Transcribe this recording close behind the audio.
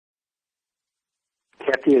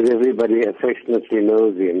Kathy, as everybody affectionately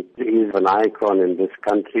knows him, is an icon in this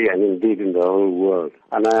country and indeed in the whole world.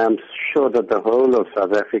 And I am sure that the whole of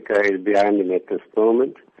South Africa is behind him at this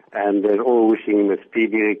moment. And they're all wishing him a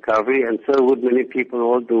speedy recovery, and so would many people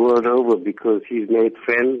all the world over, because he's made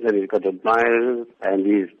friends and he's got admirers, and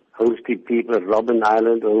he's hosted people at Robben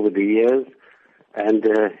Island over the years, and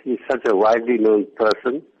he's such a widely known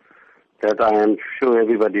person that I am sure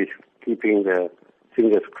everybody's keeping their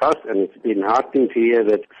fingers crossed, and it's been heartening to hear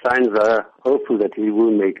that signs are hopeful that he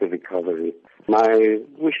will make a recovery. My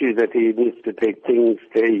wish is that he needs to take things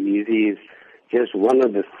very easy. He's just one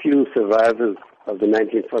of the few survivors of the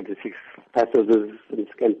 1946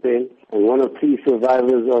 pacifist campaign, and one of 3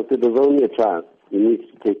 survivors of the Livonia trial. He needs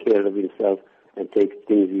to take care of himself and take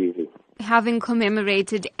things easy. Having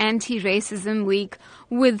commemorated Anti-Racism Week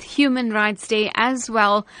with Human Rights Day as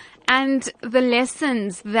well, and the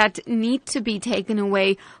lessons that need to be taken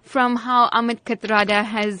away from how Ahmed Kathrada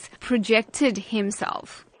has projected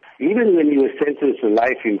himself. Even when he was sentenced to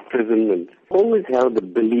life imprisonment, always held the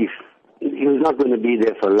belief he was not going to be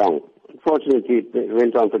there for long. Unfortunately, it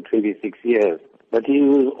went on for 26 years. But he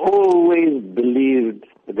was always believed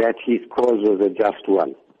that his cause was a just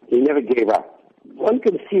one. He never gave up. One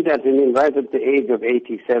can see that in him right at the age of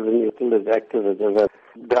 87, he's still as active as ever.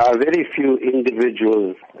 There are very few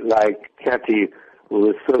individuals like Kathy who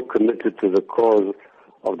were so committed to the cause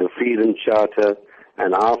of the Freedom Charter,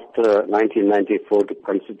 and after 1994 to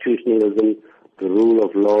constitutionalism, the rule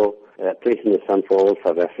of law, placing the sun for all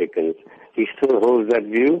South Africans. He still holds that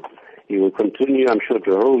view. He will continue, I'm sure,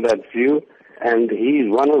 to hold that view. And he's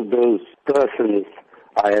one of those persons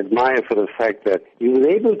I admire for the fact that he was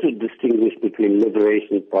able to distinguish between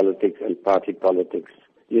liberation politics and party politics.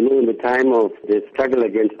 You know, in the time of the struggle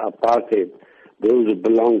against apartheid, those who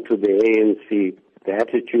belonged to the ANC, the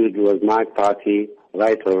attitude was my party,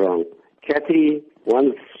 right or wrong. Kathy,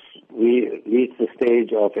 once we reached the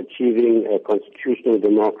stage of achieving a constitutional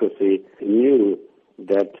democracy, knew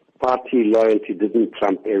that party loyalty didn't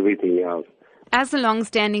trump everything else. As a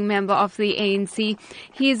long-standing member of the ANC,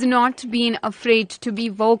 he has not been afraid to be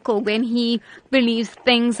vocal when he believes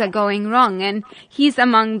things are going wrong. And he's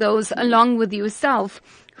among those, along with yourself,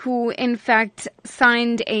 who in fact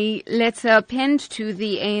signed a letter penned to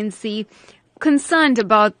the ANC concerned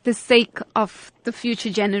about the sake of the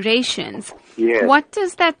future generations. Yes. What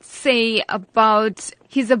does that say about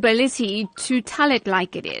his ability to tell it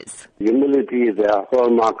like it is? Humility is a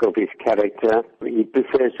hallmark of his character. He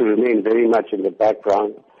prefers to remain very much in the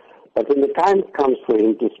background. But when the time comes for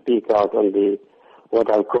him to speak out on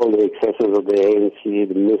what I'll call the excesses of the ANC,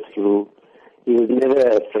 the misrule, he was never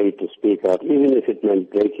afraid to speak out, even if it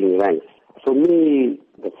meant breaking ranks. For me,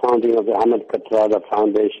 the founding of the Ahmed Kathrada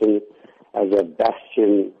Foundation as a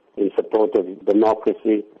bastion in support of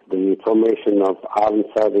democracy, the formation of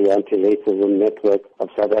ANSA, the Anti-Racism Network of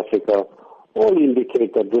South Africa, all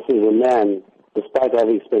indicate that this is a man, despite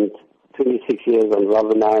having spent 26 years on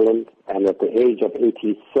Robben Island and at the age of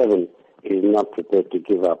 87, is not prepared to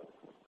give up.